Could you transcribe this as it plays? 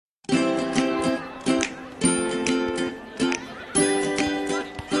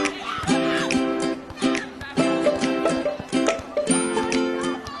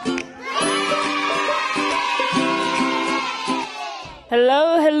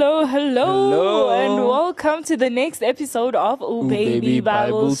Hello, and welcome to the next episode of Ooh Baby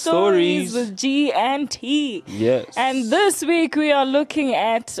Bible Stories with G and T. Yes. And this week we are looking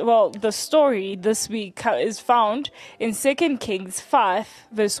at, the story this week is found in 2 Kings 5,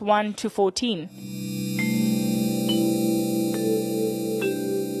 verse 1 to 14.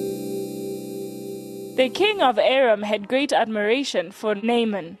 The king of Aram had great admiration for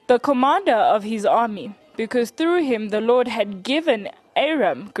Naaman, the commander of his army, because through him the Lord had given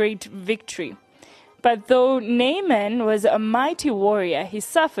Aram great victory. But though Naaman was a mighty warrior, he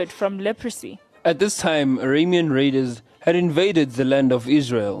suffered from leprosy. At this time, Aramean raiders had invaded the land of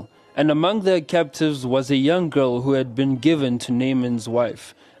Israel, and among their captives was a young girl who had been given to Naaman's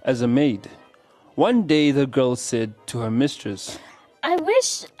wife as a maid. One day the girl said to her mistress, I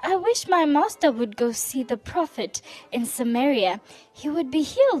wish my master would go see the prophet in Samaria. He would be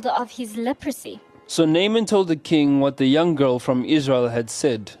healed of his leprosy. So Naaman told the king what the young girl from Israel had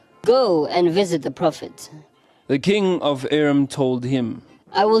said. Go and visit the prophet. The king of Aram told him,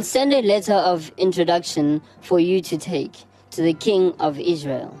 I will send a letter of introduction for you to take to the king of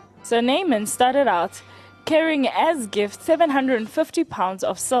Israel. So Naaman started out, carrying as gift 750 pounds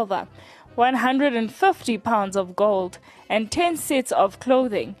of silver, 150 pounds of gold, and 10 sets of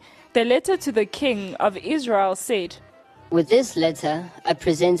clothing. The letter to the king of Israel said, With this letter, I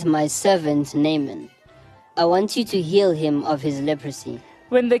present my servant Naaman. I want you to heal him of his leprosy.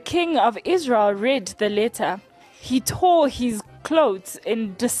 When the king of Israel read the letter, he tore his clothes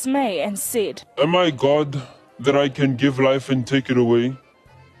in dismay and said, Am I God that I can give life and take it away?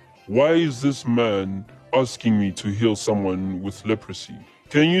 Why is this man asking me to heal someone with leprosy?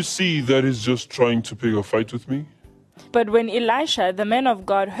 Can you see that he's just trying to pick a fight with me? But when Elisha, the man of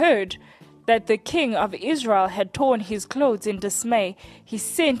God, heard that the king of Israel had torn his clothes in dismay, he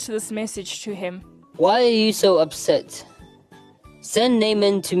sent this message to him. Why are you so upset? Send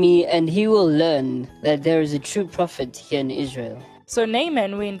Naaman to me, and he will learn that there is a true prophet here in Israel. So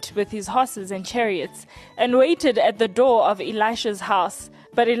Naaman went with his horses and chariots and waited at the door of Elisha's house.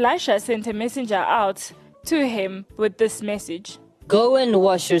 But Elisha sent a messenger out to him with this message. Go and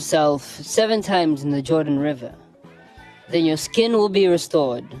wash yourself 7 times in the Jordan River. Then your skin will be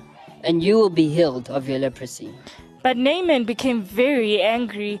restored, and you will be healed of your leprosy. But Naaman became very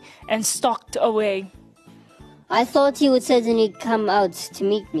angry and stalked away. I thought he would certainly come out to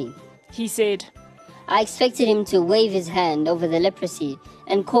meet me. He said, I expected him to wave his hand over the leprosy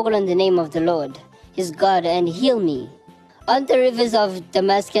and call on the name of the Lord, his God, and heal me. Aren't the rivers of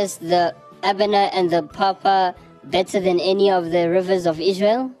Damascus, the Abana, and the Papa better than any of the rivers of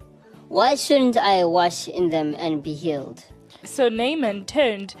Israel? Why shouldn't I wash in them and be healed? So Naaman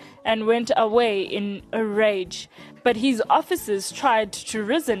turned and went away in a rage. But his officers tried to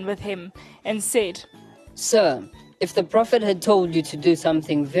reason with him and said, Sir, if the prophet had told you to do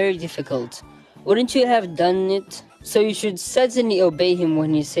something very difficult, wouldn't you have done it? So you should certainly obey him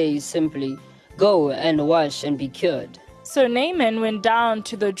when he says simply, Go and wash and be cured. So Naaman went down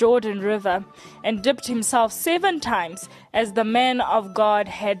to the Jordan River and dipped himself 7 times as the man of God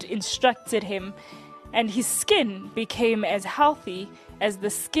had instructed him, and his skin became as healthy as the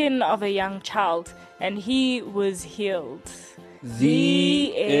skin of a young child, and he was healed.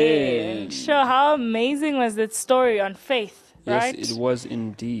 The end. Sure, how amazing was that story on faith? Right? Yes, it was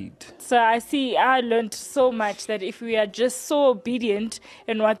indeed. So I learned so much that if we are just so obedient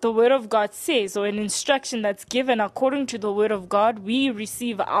in what the Word of God says, or an instruction that's given according to the Word of God, we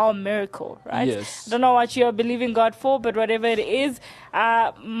receive our miracle, right? Yes. I don't know what you are believing God for, but whatever it is,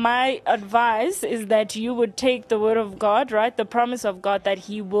 my advice is that you would take the Word of God, right? The promise of God that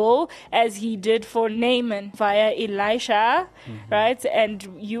He will, as He did for Naaman via Elisha, right? And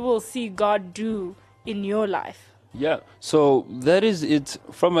you will see God do in your life. Yeah, so that is it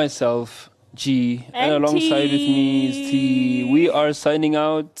from myself, G, and alongside with me is T. We are signing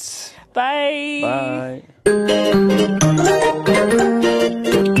out. Bye. Bye.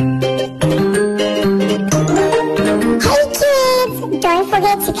 Hey kids, don't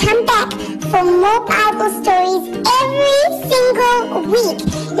forget to come back for more Bible stories every single week.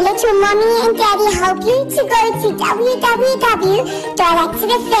 Let your mommy and daddy help you to go to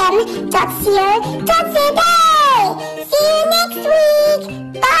www.activefm.co.za.